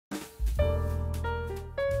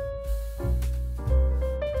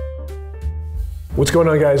What's going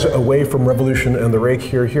on, guys? Away from Revolution and the Rake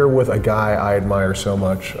here with a guy I admire so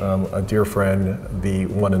much, a dear friend, the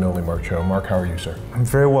one and only Mark Cho. Mark, how are you, sir? I'm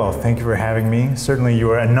very well. Thank you for having me. Certainly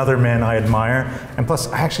you are another man I admire. And plus,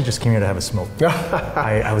 I actually just came here to have a smoke.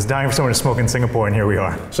 I was dying for someone to smoke in Singapore, and here we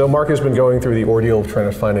are. So Mark has been going through the ordeal of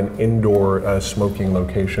trying to find an indoor smoking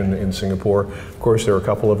location in Singapore. Of course, there are a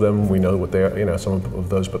couple of them. We know what they are, some of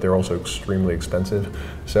those, but they're also extremely expensive.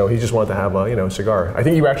 So he just wanted to have a, cigar. I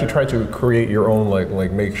think you actually tried to create your own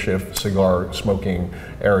like makeshift cigar smoking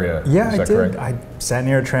area. Yeah, I did. Correct? I sat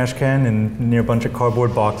near a trash can and near a bunch of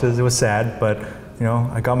cardboard boxes. It was sad, but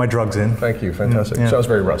I got my drugs in. Thank you, fantastic. Yeah. Sounds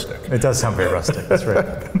very rustic. It does sound very rustic, that's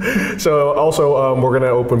right. So also, we're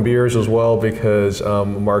gonna open beers as well because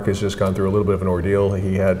Mark has just gone through a little bit of an ordeal.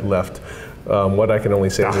 He had left what I can only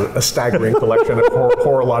say is a staggering collection of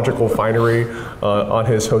horological finery on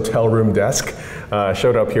his hotel room desk.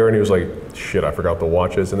 Showed up here and he was like, shit, I forgot the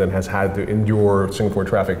watches, and then has had to endure Singapore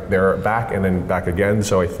traffic there back and then back again,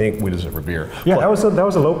 so I think we deserve a beer. Yeah, that was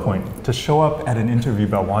a low point. To show up at an interview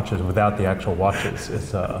about watches without the actual watches is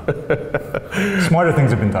smarter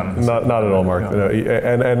things have been done. Not at all, Mark. No.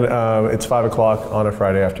 And it's 5 o'clock on a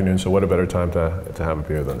Friday afternoon, so what a better time to have a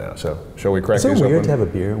beer than now. So shall we crack these open? Is it weird to have a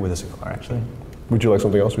beer with a cigar, actually? Would you like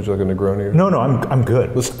something else? Would you like a Negroni? No, I'm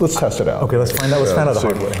good. Let's test it out. Okay, let's find out. Let's find out the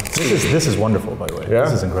hard way. This is wonderful, by the way. Yeah?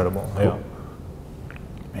 This is incredible. Cool. Yeah.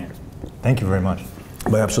 Man, thank you very much.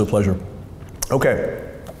 My absolute pleasure. Okay,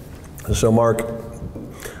 so Mark,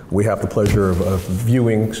 we have the pleasure of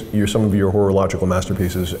viewing some of your horological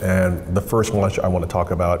masterpieces, and the first one I want to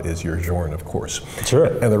talk about is your Journe, of course. Sure.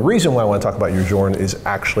 And the reason why I want to talk about your Journe is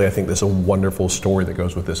actually, I think there's a wonderful story that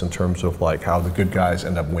goes with this in terms of like how the good guys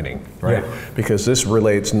end up winning, right? Yeah. Because this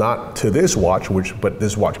relates not to this watch, but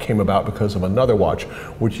this watch came about because of another watch,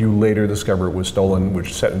 which you later discovered was stolen,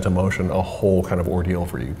 which set into motion a whole kind of ordeal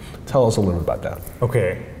for you. Tell us a little bit about that.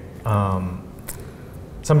 Okay.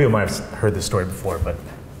 Some people might have heard this story before, but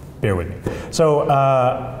bear with me. So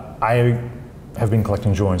I have been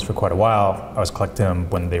collecting Journes for quite a while. I was collecting them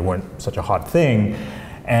when they weren't such a hot thing.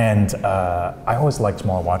 And I always liked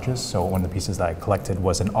smaller watches. So one of the pieces that I collected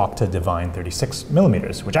was an Octa Divine 36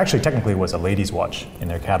 millimeters, which actually technically was a lady's watch in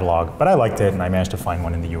their catalog. But I liked it, and I managed to find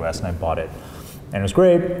one in the US, and I bought it. And it was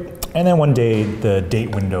great. And then one day, the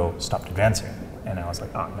date window stopped advancing. And I was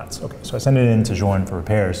like, oh, nuts. Okay, so I sent it in to Journe for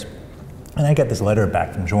repairs. And I get this letter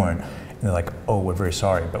back from Journe. And they're like, oh, we're very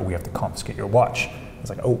sorry, but we have to confiscate your watch. I was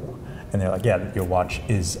like, oh. And they're like, yeah, your watch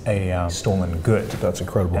is a stolen good. That's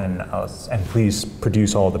incredible. And please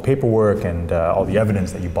produce all the paperwork and all the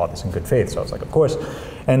evidence that you bought this in good faith. So I was like, of course.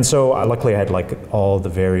 And so luckily I had like all the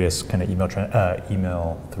various kind of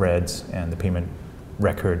email threads and the payment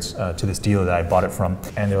records to this dealer that I bought it from.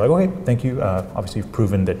 And they're like, okay, thank you. Obviously you've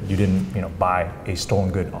proven that you didn't buy a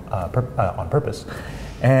stolen good on purpose.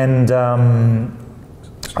 And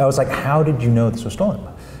I was like, how did you know this was stolen?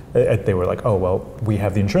 They were like, oh, well, we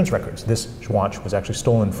have the insurance records. This watch was actually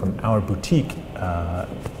stolen from our boutique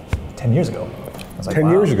 10 years ago. I was like, 10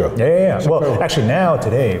 years ago? Yeah. Well, actually now,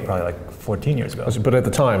 today, probably like 14 years ago. But at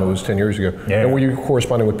the time, it was 10 years ago. Yeah. And were you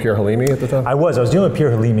corresponding with Pierre Halimi at the time? I was dealing with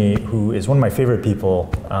Pierre Halimi, who is one of my favorite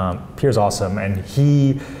people. Pierre's awesome, and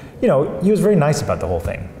he was very nice about the whole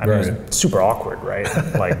thing. I mean, it was super awkward, right?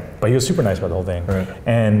 But he was super nice about the whole thing. Right.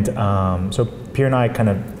 And so Pierre and I kind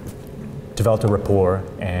of developed a rapport,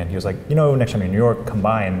 and he was like, next time you're in New York, come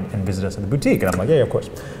by and visit us at the boutique. And I'm like, yeah, of course.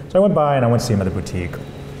 So I went by and I went to see him at the boutique,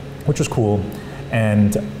 which was cool.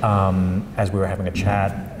 And as we were having a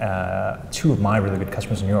chat, two of my really good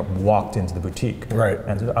customers in New York walked into the boutique. Right.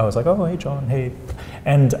 And I was like, oh, hey, John, hey.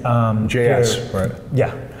 And JS, Pierre, right?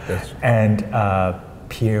 Yeah. Yes. And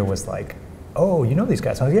Pierre was like, oh, you know these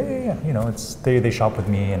guys? I was like, yeah. They shop with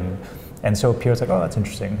me, and so Pierre was like, oh, that's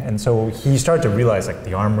interesting. And so he started to realize like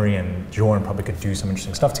the Armoury and Journe probably could do some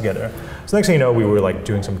interesting stuff together. So next thing you know, we were like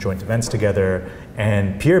doing some joint events together,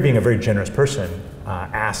 and Pierre, being a very generous person,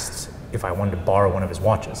 asked if I wanted to borrow one of his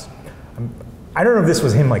watches. I don't know if this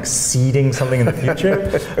was him like seeding something in the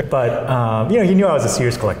future, but he knew I was a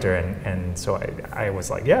serious collector, and so I was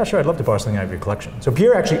like, yeah, sure, I'd love to borrow something out of your collection. So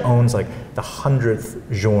Pierre actually owns like the 100th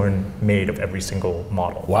Journe made of every single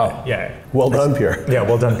model. Wow. Yeah. Well done, Pierre. Yeah,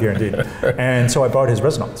 well done, Pierre, indeed. And so I borrowed his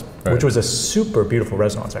Resonance, right, which was a super beautiful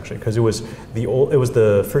Resonance actually, because it was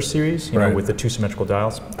the first series, right, with the two symmetrical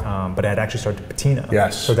dials, but it had actually started to patina.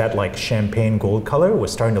 Yes. So that like champagne gold color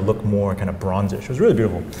was starting to look more kind of bronzish. It was really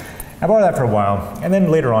beautiful. I borrowed that for a while, and then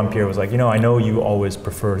later on Pierre was like, I know you always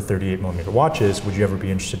prefer 38 millimeter watches, would you ever be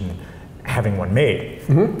interested in having one made?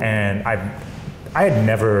 Mm-hmm. And I had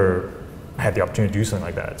never I had the opportunity to do something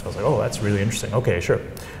like that. So I was like, oh, that's really interesting. Okay, sure.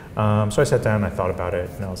 So I sat down and I thought about it,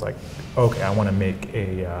 and I was like, okay, I want to make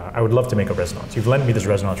I would love to make a resonance. You've lent me this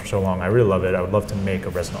resonance for so long. I really love it. I would love to make a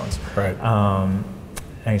resonance. Right.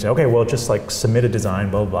 And he said, okay, well, just like submit a design,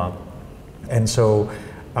 blah, blah, blah. And so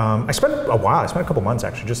I spent a while, I spent a couple months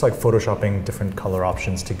actually, just like photoshopping different color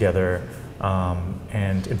options together.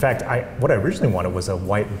 And in fact, what I originally wanted was a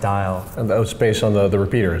white dial. And that was based on the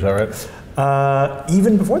repeater, is that right?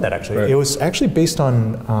 Even before that, actually. Right. It was actually based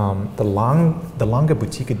on the Lange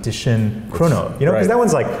Boutique Edition Chrono. You know, because that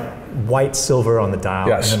one's like white, silver on the dial,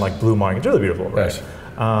 Yes. and then like blue marking. It's really beautiful, right?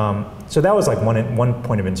 Yes. So that was like one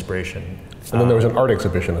point of inspiration. And then there was an art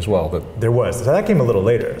exhibition as well. There was. So that came a little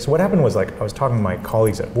later. So what happened was, like, I was talking to my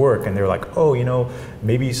colleagues at work, and they were like, oh, you know,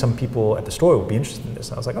 maybe some people at the store would be interested in this.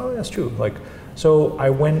 And I was like, oh, that's true. Like, so I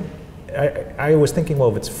was thinking, well,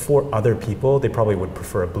 if it's for other people, they probably would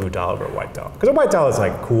prefer a blue dial over a white dial. Because a white dial is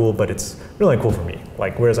like cool, but it's really cool for me.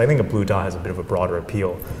 Like, whereas I think a blue dial has a bit of a broader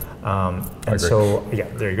appeal. And so, yeah,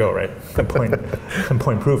 there you go, right?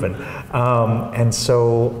 Point proven. And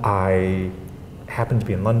so I happened to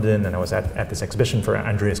be in London, and I was at this exhibition for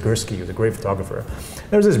Andreas Gursky, who's a great photographer.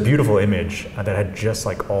 There was this beautiful image that had just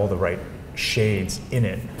like all the right shades in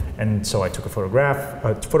it. And so I took a photograph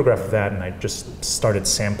of that, and I just started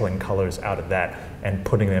sampling colors out of that and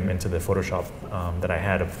putting them into the Photoshop that I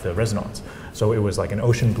had of the resonance. So it was like an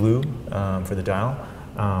ocean blue for the dial.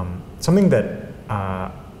 Something that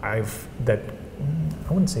I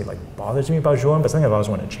wouldn't say like bothers me about Journe, but something I've always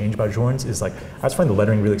wanted to change about Journe's is like, I just find the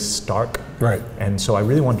lettering really stark. Right. And so I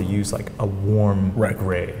really wanted to use like a warm Right.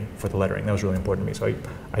 gray for the lettering. That was really important to me. So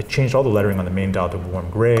I changed all the lettering on the main dial to warm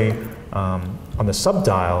gray. On the sub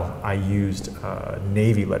dial, I used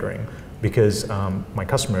navy lettering because my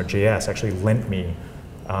customer, JS, actually lent me,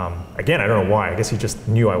 again, I don't know why, I guess he just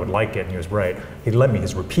knew I would like it and he was right. He lent me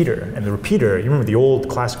his repeater, and the repeater, you remember the old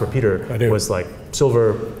classic repeater was like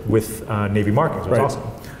silver with navy markings. It was awesome.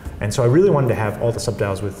 And so I really wanted to have all the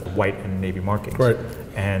subdials with white and navy markings. Right.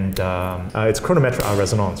 And it's chronometre à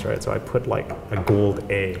résonance, right? So I put like a gold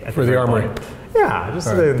A at For the Armoury. Yeah, just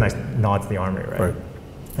a nice nod to the Armoury, right?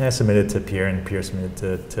 And I submitted to Pierre, and Pierre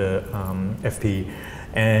submitted to FP.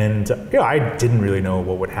 And you know, I didn't really know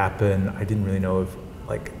what would happen. I didn't really know if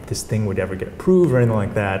like this thing would ever get approved or anything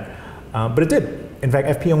like that, but it did. In fact,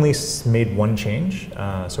 FP only made one change.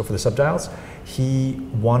 So for the subdials, he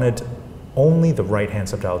wanted only the right-hand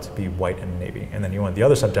subdial to be white and navy, and then he wanted the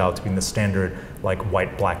other subdial to be in the standard like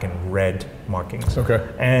white, black, and red markings. Okay.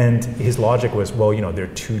 And his logic was, well, you know, they're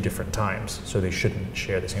two different times, so they shouldn't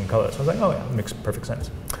share the same color. So I was like, oh yeah, it makes perfect sense.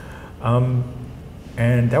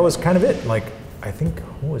 And that was kind of it. Like, I think,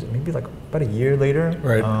 what was it, maybe like about a year later,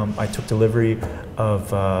 right. I took delivery of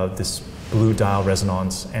this blue dial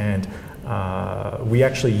resonance, and we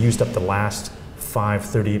actually used up the last 5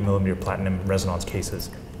 38mm platinum resonance cases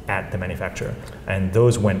at the manufacturer. And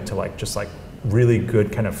those went to like just like really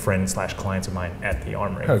good kind of friends / clients of mine at the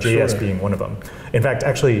Armoury, JS being one of them. In fact,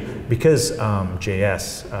 actually, because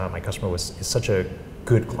JS, my customer, is such a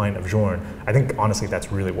good client of Journe, I think honestly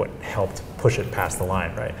that's really what helped push it past the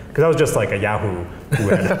line, right? Because I was just like a Yahoo who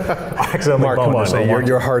had accidentally Mark, come on,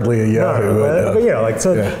 you're hardly a Yahoo. But you know, like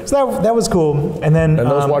so that was cool. And then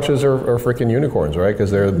those watches are freaking unicorns, right? Because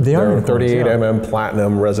they're 38mm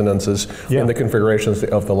platinum resonances in the configurations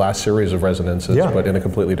of the last series of resonances, but in a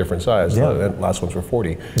completely different size. The last ones were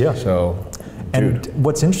 40. Yeah. So, and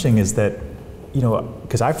what's interesting is that, you know,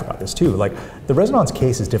 because I forgot this too, like the resonance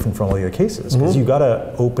case is different from all the other cases, because you got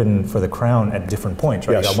to open for the crown at different points,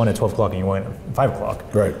 right? You got one at 12 o'clock and you one at 5 o'clock.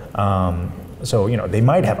 Right. So, you know, they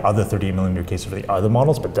might have other 38mm cases for the other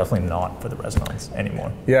models, but definitely not for the resonance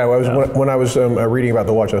anymore. Yeah, when I was reading about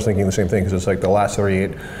the watch, I was thinking the same thing, because it's like the last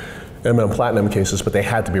 38mm platinum cases, but they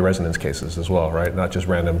had to be resonance cases as well, right? Not just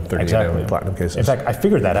random 38mm platinum cases. In fact, I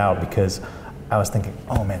figured that out because I was thinking,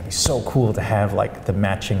 oh man, it'd be so cool to have like the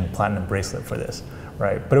matching platinum bracelet for this,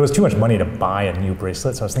 right? But it was too much money to buy a new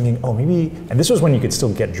bracelet, so I was thinking, oh maybe, and this was when you could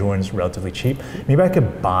still get Journe's relatively cheap, maybe I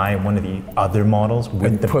could buy one of the other models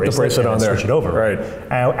with the bracelet on there, switch it over. Right.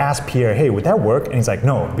 And I asked Pierre, hey, would that work? And he's like,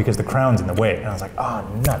 no, because the crown's in the way. And I was like, oh,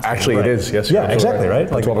 nuts. Actually, it is, yes. Yeah, exactly, right?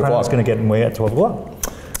 Like the crown's going to get in the way at 12 o'clock.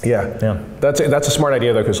 Yeah, that's a smart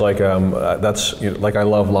idea though, because like that's, you know, like I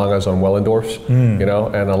love Langes on Wellendorf's, you know,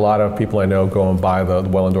 and a lot of people I know go and buy the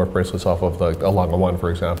Wellendorf bracelets off of the Lange 1, for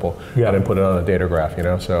example, and then put it on a datograph, you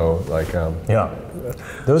know. So like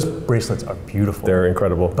those bracelets are beautiful. They're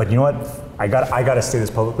incredible. But you know what? I got to say this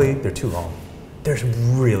publicly. They're too long. They're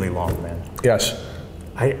really long, man. Yes.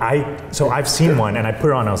 So I've seen one, and I put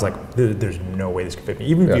it on. I was like, "There's no way this could fit me."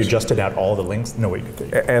 Even if you adjusted out all the links, no way you could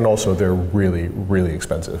fit me. And also, they're really, really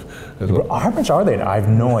expensive. How much are they? I have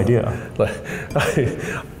no idea.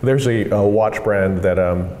 There's a watch brand that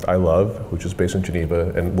I love, which is based in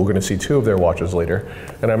Geneva, and we're going to see 2 of their watches later.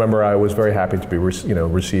 And I remember I was very happy to be,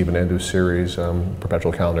 receive an end of series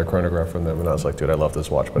perpetual calendar chronograph from them, and I was like, dude, I love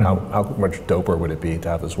this watch, but how much doper would it be to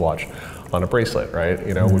have this watch on a bracelet, right?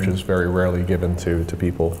 Which is very rarely given to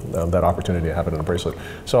people, that opportunity to have it on a bracelet.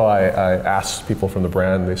 So I asked people from the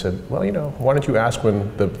brand, they said, well, why don't you ask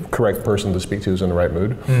when the correct person to speak to is in the right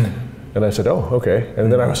mood? And I said, oh, okay.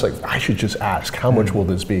 And then I was like, I should just ask, how much will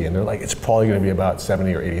this be? And they're like, it's probably going to be about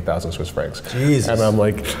 70 or 80,000 Swiss francs. Jesus. And I'm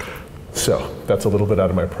like, so that's a little bit out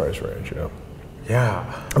of my price range,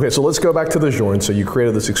 Yeah. Okay, so let's go back to the Journe. So you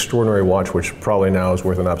created this extraordinary watch, which probably now is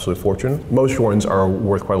worth an absolute fortune. Most Journes are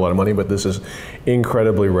worth quite a lot of money, but this is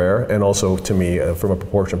incredibly rare, and also to me, from a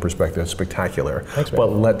proportion perspective, spectacular. Thanks, man. But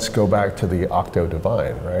let's go back to the Octo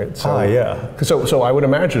Divine, right? So, yeah. So I would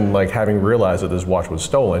imagine, like, having realized that this watch was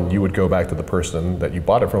stolen, you would go back to the person that you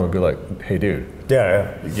bought it from and be like, hey, dude.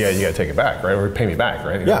 Yeah, you gotta take it back, right? Or pay me back,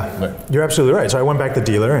 right? You're absolutely right. So I went back to the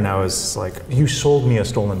dealer and I was like, you sold me a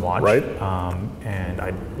stolen watch. Right. And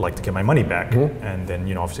I'd like to get my money back. And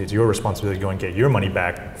then, obviously it's your responsibility to go and get your money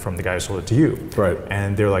back from the guy who sold it to you. Right.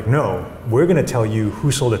 And they're like, no, we're gonna tell you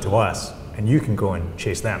who sold it to us and you can go and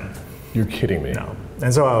chase them. You're kidding me. No.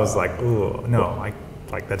 And so I was like, ooh, no,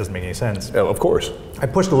 that doesn't make any sense. Oh, of course. I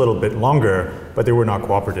pushed a little bit longer, but they were not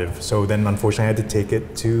cooperative. So then unfortunately I had to take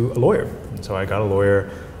it to a lawyer. And so I got a lawyer,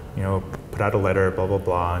 put out a letter, blah, blah,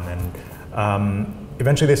 blah. And then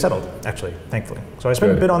eventually they settled, actually, thankfully. So I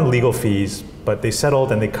spent a bit on legal fees, but they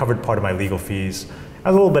settled and they covered part of my legal fees. I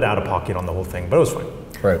was a little bit out of pocket on the whole thing, but it was fine.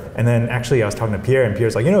 Right. And then actually I was talking to Pierre, and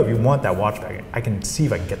Pierre's like, if you want that watch back, I can see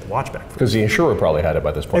if I can get the watch back. Because the insurer probably had it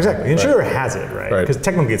by this point. Exactly. The insurer has it, right? Right. Because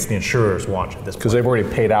technically it's the insurer's watch at this point. Because they've already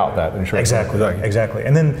paid out that insurance. Exactly.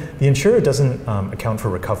 And then the insurer doesn't account for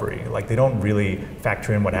recovery. Like, they don't really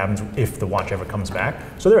factor in what happens if the watch ever comes back.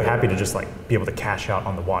 So they're happy to just be able to cash out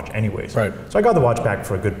on the watch anyways. Right. So I got the watch back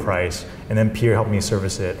for a good price, and then Pierre helped me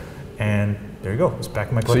service it, and there you go. It's back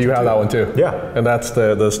in my collection. So you have that one too? Yeah. And that's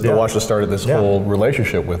the watch that started this whole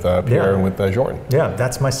relationship with Pierre and with Journe. Yeah,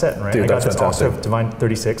 that's my set, right? Dude, I got that's this fantastic. Octo Divine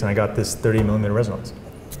 36, and I got this 30mm resonance.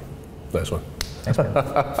 Nice one. Thanks,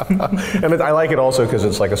 man. And I like it also because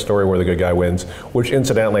it's like a story where the good guy wins, which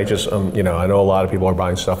incidentally, just, I know a lot of people are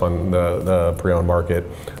buying stuff on the pre-owned market,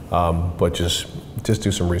 but just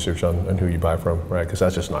do some research on who you buy from, right? Because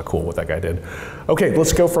that's just not cool what that guy did. Okay,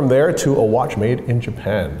 let's go from there to a watch made in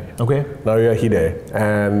Japan. Okay. Naoya Hide.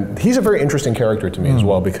 And he's a very interesting character to me as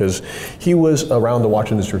well, because he was around the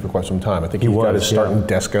watch industry for quite some time. I think he got his start in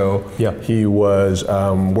Desco. Yeah. He was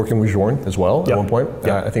working with Journe as well at one point.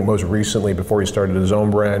 Yeah. I think most recently, before he started his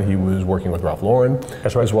own brand, he was working with Ralph Lauren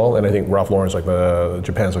as well. And I think Ralph Lauren's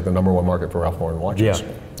Japan's the #1 market for Ralph Lauren watches. Yeah,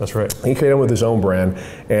 that's right. He came in with his own brand,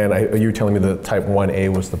 and you were telling me the Type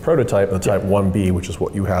 1A was the prototype, the Type 1B, which is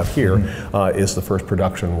what you have here, is the first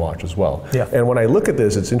production watch as well. Yeah. And when I look at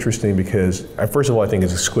this, it's interesting because, first of all, I think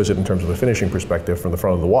it's exquisite in terms of a finishing perspective from the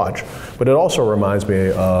front of the watch, but it also reminds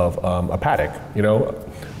me of a Patek,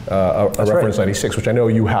 a reference 96, which I know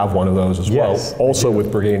you have one of those as well, also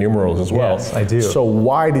with Breguet numerals as well. Yes, I do. So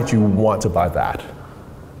why did you want to buy that?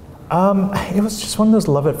 It was just one of those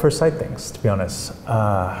love at first sight things, to be honest.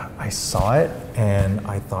 I saw it and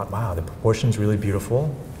I thought, wow, the proportion's really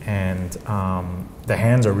beautiful, and the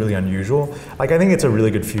hands are really unusual. I think it's a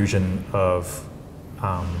really good fusion of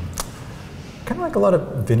kind of like a lot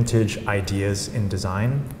of vintage ideas in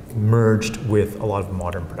design merged with a lot of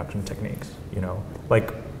modern production techniques.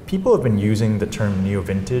 People have been using the term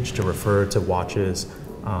neo-vintage to refer to watches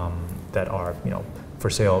that are, for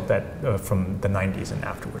sale from the 90s and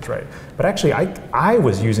afterwards, right? But actually, I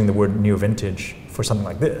was using the word neo-vintage for something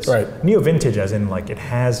like this. Right. Neo-vintage as in it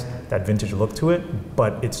has that vintage look to it,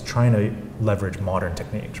 but it's trying to leverage modern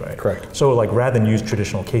techniques, right? Correct. So rather than use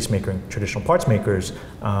traditional case maker and traditional parts makers,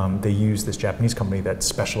 they use this Japanese company that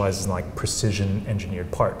specializes in precision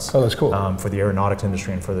engineered parts. Oh, that's cool. For the aeronautics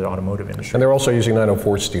industry and for the automotive industry. And they're also using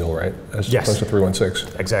 904 steel, right? As opposed to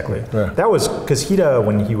 316. Exactly. Yeah. That was because Hida,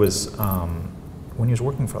 when he was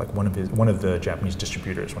working for one of the Japanese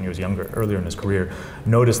distributors when he was younger, earlier in his career,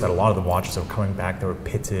 noticed that a lot of the watches that were coming back that were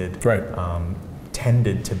pitted,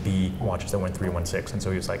 tended to be watches that went 316, and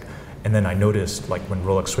so he was like, and then I noticed when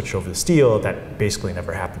Rolex switched over to steel, that basically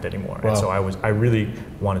never happened anymore. Wow. And so I really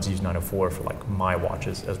wanted to use 904 for my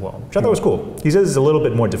watches as well, which I thought was cool. He says it's a little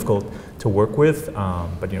bit more difficult to work with,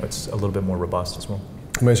 but it's a little bit more robust as well.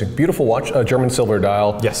 Amazing. Beautiful watch, German silver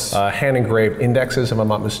dial. Yes. Hand engraved indexes, if I'm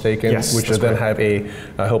not mistaken, Yes, which then have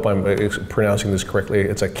I hope I'm pronouncing this correctly,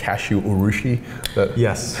 it's a cashew urushi.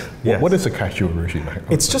 Yes. What is a cashew urushi?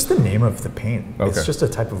 It's just the name of the paint. Okay. It's just a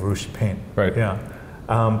type of urushi paint. Right. Yeah.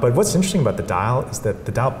 But what's interesting about the dial is that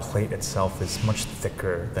the dial plate itself is much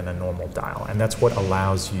thicker than a normal dial, and that's what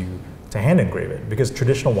allows you to hand engrave it, because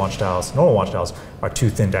traditional watch dials, normal watch dials, are too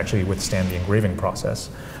thin to actually withstand the engraving process.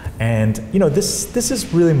 And this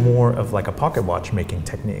is really more of like a pocket watch making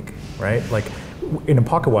technique, right? Like in a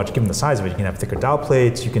pocket watch, given the size of it, you can have thicker dial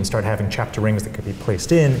plates, you can start having chapter rings that could be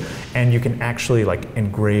placed in, and you can actually like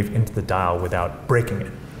engrave into the dial without breaking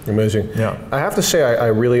it. Amazing. Yeah. I have to say, I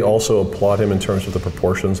really also applaud him in terms of the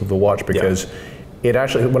proportions of the watch, because it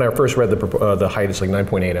actually, when I first read the height is like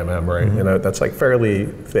 9.8 mm, right? And that's like fairly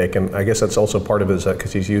thick, and I guess that's also part of it is that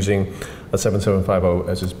because he's using a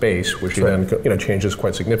 7750 as his base, which he then changes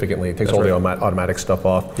quite significantly. He takes all the automatic stuff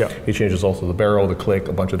off. Yeah. He changes also the barrel, the click,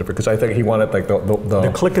 a bunch of different, because I think he wanted like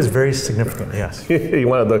the click is very significant. Yes. He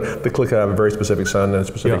wanted the click to have a very specific sound and a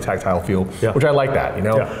specific tactile feel, which I like that,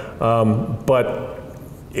 but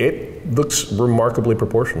it looks remarkably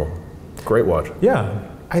proportional. Great watch. Yeah,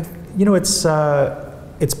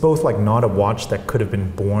 it's both like not a watch that could have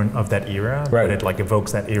been born of that era, but it like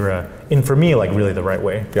evokes that era in, for me, like really the right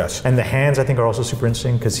way. Yes. And the hands I think are also super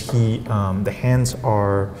interesting because the hands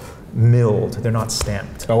are milled, they're not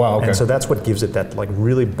stamped. Oh wow, okay. And so that's what gives it that like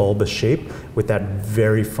really bulbous shape with that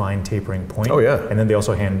very fine tapering point. Oh yeah. And then they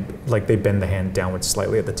also they bend the hand downwards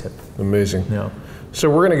slightly at the tip. Amazing. Yeah. So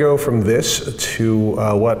we're going to go from this to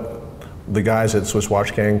what the guys at Swiss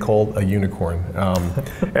Watch Gang called a unicorn.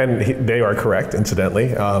 And they are correct,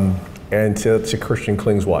 incidentally, and to Christian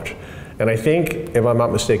Kling's watch. And I think, if I'm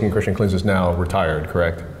not mistaken, Christian Kling is now retired,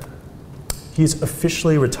 correct? He's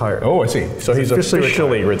officially retired. Oh, I see. So he's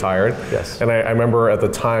officially retired. Yes. And I remember at the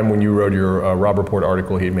time when you wrote your Rob Report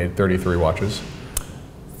article, he made 33 watches.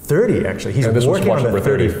 30, actually. He's working on the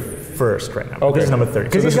 31st right now. Okay. This is number 30.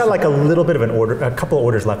 Because he's got like a little bit of a couple of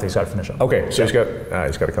orders left that he's got to finish up. Okay, so he's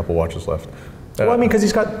got a couple watches left. Well, I mean, because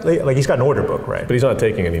he's got an order book, right? But he's not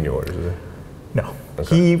taking any new orders, is he? No.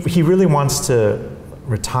 Okay. He really wants to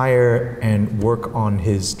retire and work on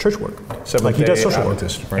his church work. He does social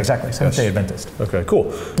Adventist, work. Right? Exactly, Seventh-day Adventist. Okay,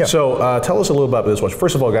 cool. Yeah. So tell us a little about this watch.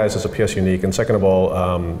 First of all, guys, it's a PS Unique, and second of all,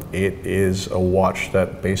 it is a watch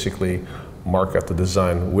that basically marked up the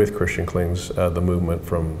design with Christian Kling's the movement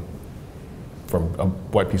from a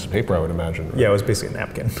white piece of paper, I would imagine. Right? Yeah, it was basically a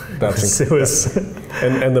napkin. It was.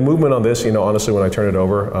 And the movement on this, honestly, when I turn it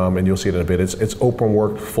over, and you'll see it in a bit, it's open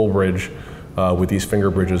worked, full bridge, with these finger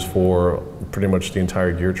bridges for pretty much the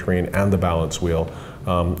entire gear train and the balance wheel,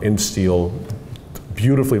 in steel.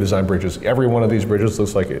 Beautifully designed bridges. Every one of these bridges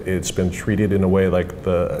looks like it's been treated in a way like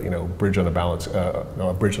the bridge on a balance,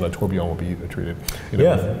 a bridge on a tourbillon will be treated.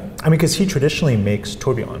 Yeah, I mean, because he traditionally makes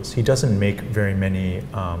tourbillons. He doesn't make very many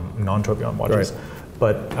non-tourbillon watches,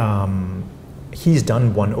 but he's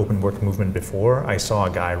done one open work movement before. I saw a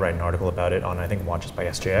guy write an article about it on, I think, Watches by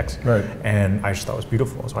SJX, and I just thought it was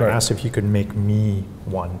beautiful. So I asked if he could make me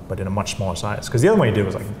one, but in a much smaller size, because the other one he did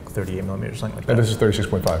was like 38 millimeters, something like that. And this is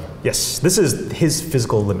 36.5. Yes, this is his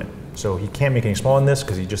physical limit. So he can't make any smaller than this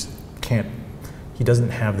because he just can't. He doesn't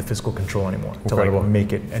have the physical control anymore to like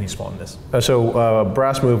make it any smaller than this. So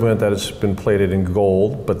brass movement that has been plated in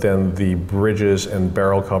gold, but then the bridges and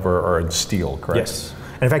barrel cover are in steel, correct? Yes.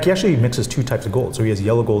 And in fact, he actually mixes two types of gold. So he has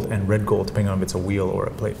yellow gold and red gold, depending on if it's a wheel or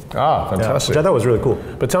a plate. Ah, fantastic. Which I thought was really cool.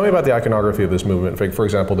 But tell me about the iconography of this movement. For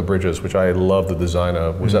example, the bridges, which I love the design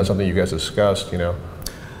of. Was that something you guys discussed,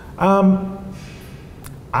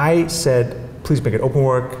 I said, please make it open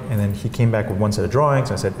work. And then he came back with one set of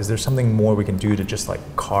drawings. I said, is there something more we can do to just like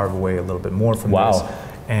carve away a little bit more from this?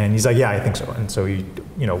 And he's like, yeah, I think so. And so he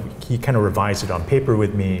kind of revised it on paper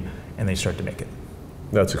with me, and they started to make it.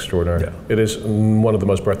 That's extraordinary. Yeah. It is one of the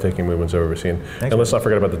most breathtaking movements I've ever seen. Thanks, and let's not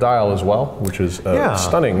forget about the dial as well, which is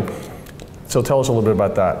stunning. So tell us a little bit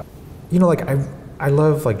about that. I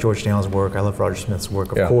love like George Daniels' work. I love Roger Smith's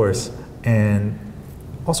work, of course, and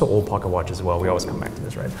also old pocket watches as well. We always come back to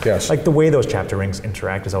this, right? Yes. Like the way those chapter rings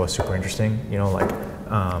interact is always super interesting.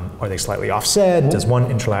 Are they slightly offset? Does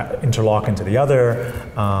one interlock into the other?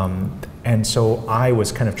 And so I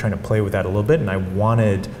was kind of trying to play with that a little bit, and I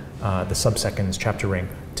wanted the sub-seconds chapter ring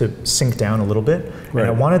to sink down a little bit, and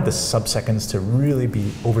I wanted the sub-seconds to really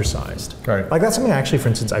be oversized. Like that's something actually, for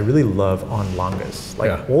instance, I really love on langas.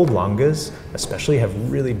 Old langas especially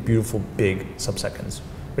have really beautiful big sub-seconds,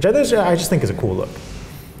 which I just think is a cool look.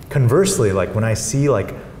 Conversely, like when I see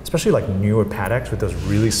like especially like newer Pateks with those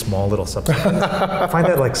really small little subsections. I find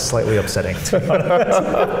that like slightly upsetting.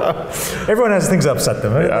 Everyone has things that upset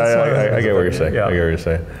them. Right? I get what you're saying. Yeah. I get what you're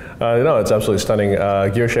saying. No, it's absolutely stunning.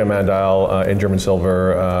 Guilloche Mandal in German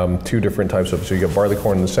silver, two different types of, so you got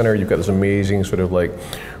barleycorn in the center, you've got this amazing sort of like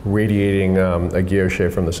radiating a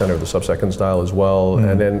guilloche from the center of the subsecond style as well.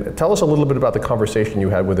 And then tell us a little bit about the conversation you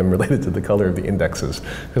had with him related to the color of the indexes,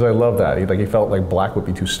 because I love that. He felt like black would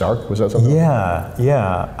be too stark. Was that something?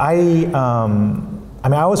 Yeah. I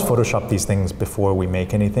mean, I always Photoshop these things before we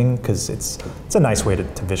make anything because it's a nice way to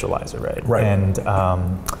visualize it, right? Right. And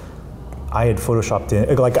I had Photoshopped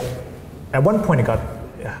in, like, at one point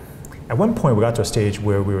we got to a stage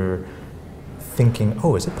where we were thinking,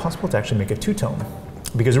 oh, is it possible to actually make a two-tone?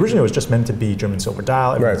 Because originally it was just meant to be German silver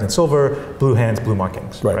dial, everything's in silver, blue hands, blue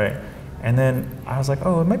markings, right? And then I was like,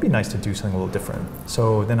 oh, it might be nice to do something a little different.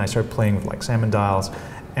 So then I started playing with like salmon dials,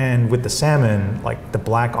 and with the salmon, like the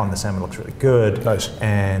black on the salmon looks really good. Nice.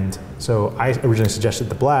 And so I originally suggested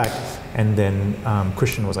the black, and then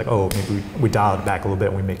Christian was like, oh, maybe we dial it back a little bit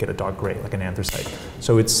and we make it a dark gray, like an anthracite.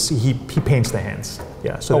 So it's he paints the hands.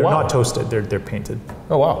 Yeah. So they're not toasted; they're painted.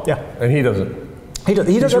 Oh wow. Yeah. And he doesn't. He does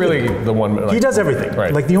He's really everything. the one. Like, he does everything.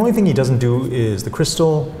 Right. Like the only thing he doesn't do is the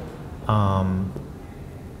crystal.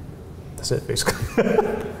 That's it, basically.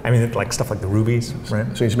 I mean, like stuff like the rubies, right?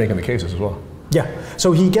 So he's making the cases as well. Yeah.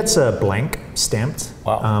 So he gets a blank stamped,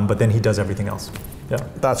 Wow. but then he does everything else. Yeah.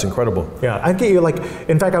 That's incredible. Yeah. I get you. Like,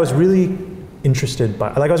 in fact, I was really interested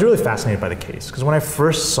by, like, I was really fascinated by the case because when I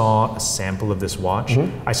first saw a sample of this watch,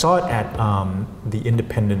 I saw it at the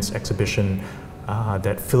Independence exhibition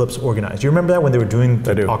that Philips organized. Do you remember that when they were doing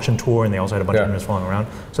the auction tour and they also had a bunch of images following around?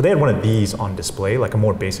 So they had one of these on display, like a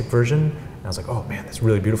more basic version. And I was like, oh man, that's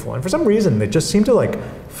really beautiful. And for some reason, they just seemed to like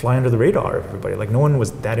fly under the radar of everybody. Like no one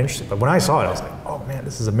was that interested. But when I saw it, I was like, oh man,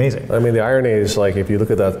 this is amazing. I mean, the irony is like, if you look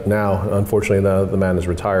at that now, unfortunately now the man is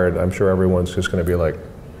retired, I'm sure everyone's just going to be like,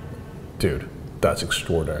 dude, that's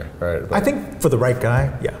extraordinary, right? But I think for the right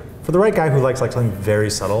guy, yeah. For the right guy who likes like something very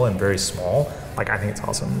subtle and very small, like I think it's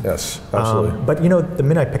awesome. Yes, absolutely. But you know, the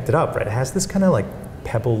minute I picked it up, right, it has this kind of like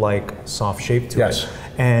pebble-like soft shape to it.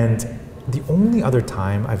 And the only other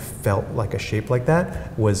time I've felt like a shape like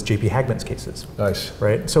that was JP Hagman's cases. Nice.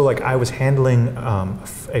 Right? So like I was handling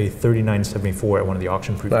a 3974 at one of the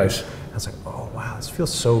auction previews. Nice. I was like, oh wow, this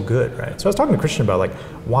feels so good, right? So I was talking to Christian about like,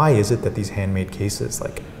 why is it that these handmade cases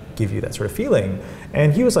like give you that sort of feeling?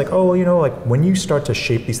 And he was like, oh, well, you know, like when you start to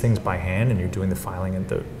shape these things by hand and you're doing the filing and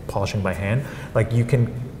the polishing by hand, like you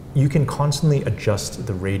can constantly adjust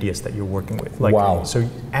the radius that you're working with. Like, wow. So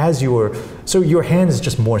your hand is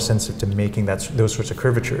just more sensitive to making those sorts of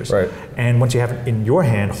curvatures. Right. And once you have it in your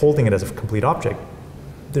hand, holding it as a complete object,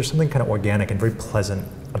 there's something kind of organic and very pleasant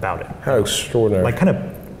about it. How extraordinary. Like kind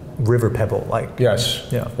of river pebble, like. Yes.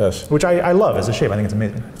 Yeah. Yes. Which I love as a shape. I think it's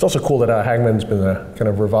amazing. It's also cool that Hagman's been kind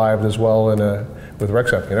of revived as well with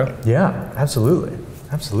Rexep, you know? Yeah, absolutely.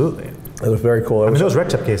 Absolutely. It was very cool. I mean, those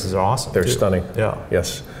Rexep cases are awesome. They're too. stunning. Yeah.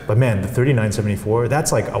 Yes. But man, the 3974,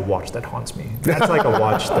 that's like a watch that haunts me. That's like a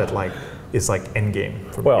watch that like is like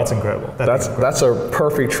endgame for me. It's incredible. That's a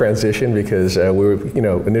perfect transition because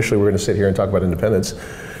initially we were going to sit here and talk about independence,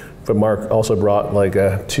 but Mark also brought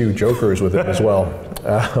like two jokers with him as well.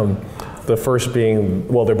 The first being,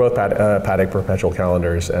 well, they're both Patek perpetual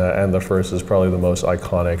calendars, and the first is probably the most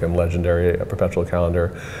iconic and legendary perpetual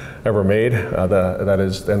calendar ever made. That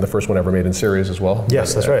is, and the first one ever made in series as well.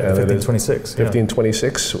 Yes, that's right. And 1526.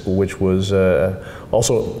 1526, which was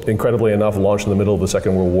also, incredibly enough, launched in the middle of the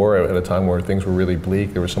Second World War at a time where things were really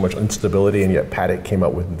bleak. There was so much instability, and yet Patek came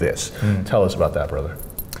up with this. Tell us about that, brother.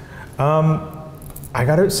 I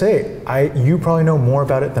gotta say, you probably know more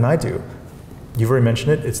about it than I do. You've already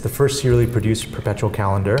mentioned it. It's the first serially produced perpetual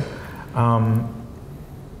calendar.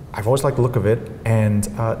 I've always liked the look of it, and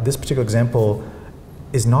this particular example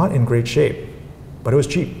is not in great shape, but it was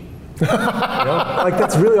cheap. You know? Like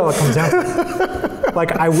that's really all it comes down to.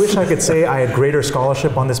 Like I wish I could say I had greater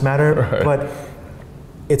scholarship on this matter, but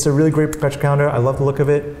it's a really great perpetual calendar. I love the look of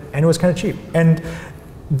it, and it was kind of cheap. And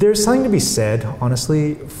there's something to be said,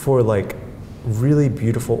 honestly, for like really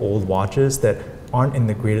beautiful old watches that aren't in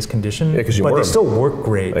the greatest condition, but they still work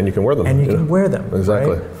great. And you can wear them. And you can wear them.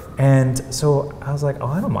 Exactly. Right? And so I was like, oh,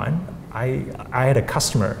 I don't mind. I had a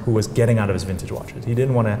customer who was getting out of his vintage watches. He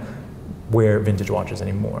didn't want to wear vintage watches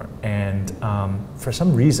anymore. And for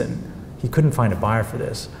some reason, he couldn't find a buyer for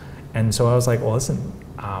this. And so I was like, well, listen,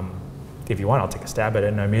 if you want, I'll take a stab at it.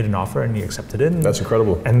 And I made an offer and he accepted it. And, that's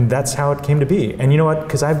incredible. And that's how it came to be. And you know what?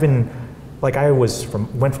 Because I've been, like I went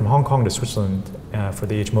from Hong Kong to Switzerland for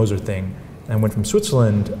the H. Moser thing. and went from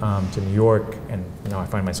Switzerland to New York, and now I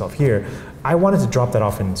find myself here. I wanted to drop that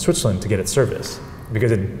off in Switzerland to get it serviced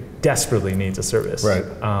because it desperately needs a service. Right.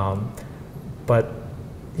 But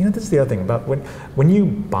you know, this is the other thing about when you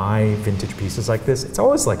buy vintage pieces like this, it's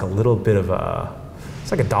always like a little bit of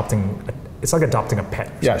it's like adopting a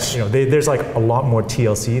pet. Yes. You know, there's like a lot more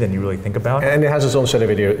TLC than you really think about. And it has its own set of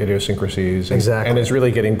idiosyncrasies. And, Exactly. And it's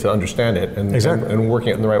really getting to understand it and, and working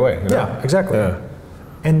it in the right way. You know? Yeah, exactly. Yeah.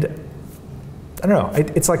 And I don't know,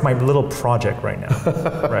 it's like my little project right now,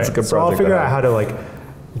 right? It's a good so I'll project figure to out have. how to like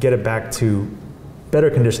get it back to better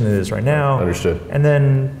condition than it is right now. Understood. And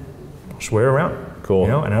then I'll just wear it around. Cool. You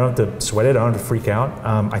know, and I don't have to sweat it, I don't have to freak out.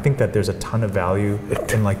 I think that there's a ton of value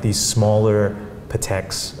in like these smaller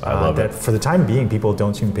Pateks that for the time being people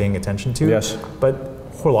don't seem paying attention to. Yes.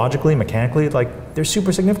 But horologically, mechanically, like they're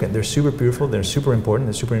super significant. They're super beautiful. They're super important.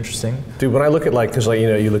 They're super interesting. Dude, when I look at like, because like, you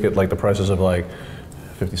know, you look at like the prices of like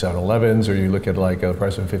 5711s, or you look at like a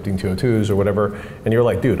price of 15202s or whatever, and you're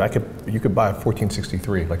like, dude, you could buy a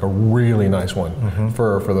 1463, like a really nice one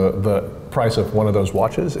for the price of one of those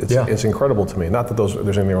watches. It's incredible to me. Not that there's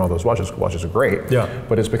anything wrong with those watches. Watches are great. Yeah.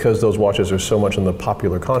 But it's because those watches are so much in the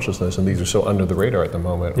popular consciousness, and these are so under the radar at the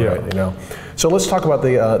moment, right? You know. So let's talk about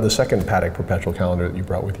the second Patek perpetual calendar that you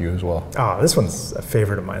brought with you as well. Ah, this one's a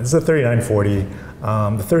favorite of mine. This is the 3940.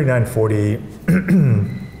 The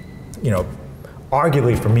 3940, you know,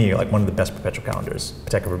 arguably for me, like one of the best perpetual calendars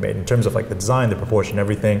Patek ever made in terms of like the design, the proportion,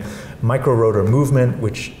 everything. Micro rotor movement,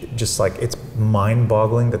 which just like, it's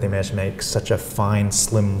mind-boggling that they managed to make such a fine,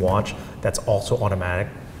 slim watch that's also automatic,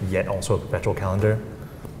 yet also a perpetual calendar.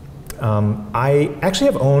 I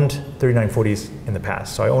actually have owned 3940s in the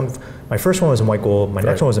past. So I owned, my first one was in white gold, my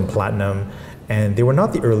next one was in platinum, and they were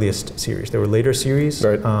not the earliest series. They were later series.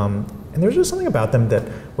 Right. And there's just something about them that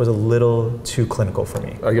was a little too clinical for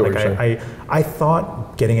me. I get what you're saying. I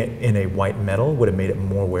thought getting it in a white metal would have made it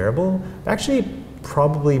more wearable. Actually,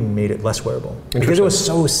 probably made it less wearable because it was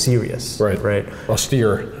so serious. Right.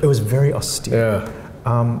 Austere. It was very austere.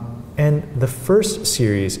 Yeah. And the first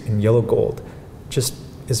series in yellow gold just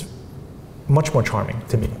is much more charming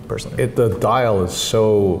to me personally. The dial is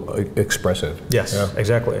so expressive. Yes,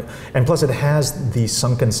 exactly. And plus it has the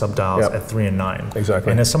sunken subdials at 3 and 9.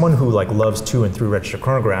 Exactly. And as someone who like loves 2 and 3 register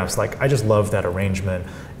chronographs, like I just love that arrangement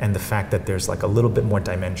and the fact that there's like a little bit more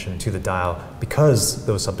dimension to the dial because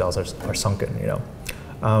those subdials are sunken, you know.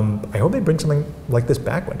 I hope they bring something like this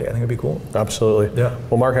back one day. I think it'd be cool. Absolutely. Yeah.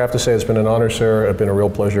 Well, Mark, I have to say it's been an honor, sir. It's been a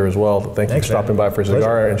real pleasure as well. Thanks for stopping by for a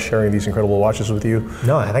cigar and sharing these incredible watches with you.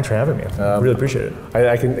 No, thanks for having me. I really appreciate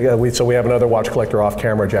it. So we have another watch collector off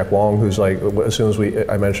camera, Jack Wong, who's like, as soon as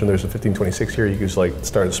I mentioned there's a 1526 here, he just like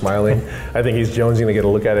started smiling. I think he's jonesing to get a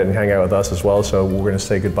look at it and hang out with us as well. So we're going to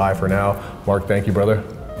say goodbye for now. Mark, thank you, brother.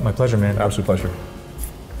 My pleasure, man. Absolute pleasure.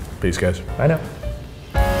 Peace, guys. Bye now.